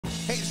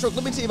Stroke,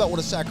 let me tell you about one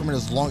of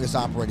Sacramento's longest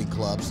operating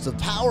clubs, the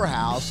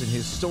Powerhouse in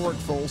historic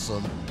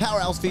Folsom.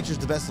 Powerhouse features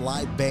the best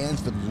live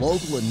bands with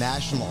local and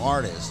national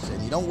artists,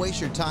 and you don't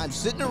waste your time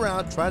sitting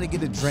around trying to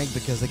get a drink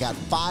because they got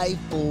 5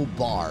 full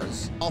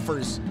bars.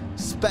 Offers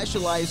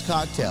specialized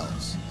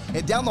cocktails.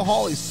 And down the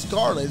hall is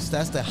Scarlett's.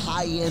 That's the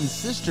high-end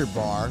sister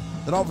bar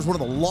that offers one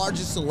of the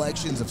largest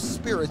selections of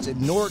spirits in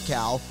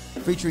NorCal,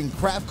 featuring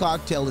craft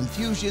cocktail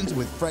infusions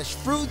with fresh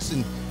fruits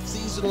and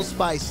seasonal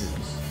spices.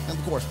 And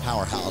of course,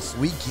 Powerhouse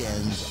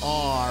weekends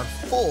are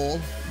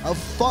full of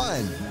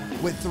fun,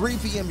 with 3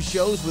 p.m.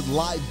 shows with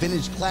live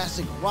vintage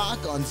classic rock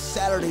on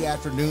Saturday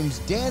afternoon's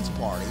dance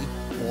party,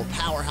 or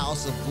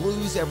Powerhouse of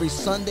Blues every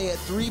Sunday at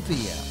 3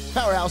 p.m.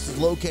 Powerhouse is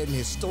located in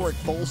historic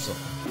Folsom.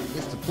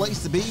 It's the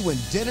place to be when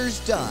dinner's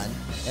done,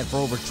 and for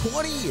over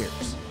 20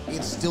 years,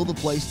 it's still the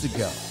place to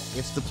go.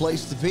 It's the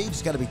place to be.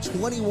 Just got to be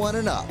 21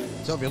 and up.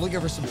 So if you're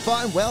looking for some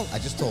fun, well, I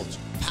just told you.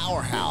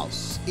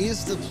 Powerhouse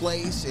is the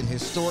place in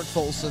historic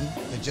Folsom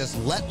to just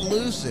let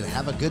loose and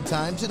have a good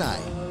time tonight.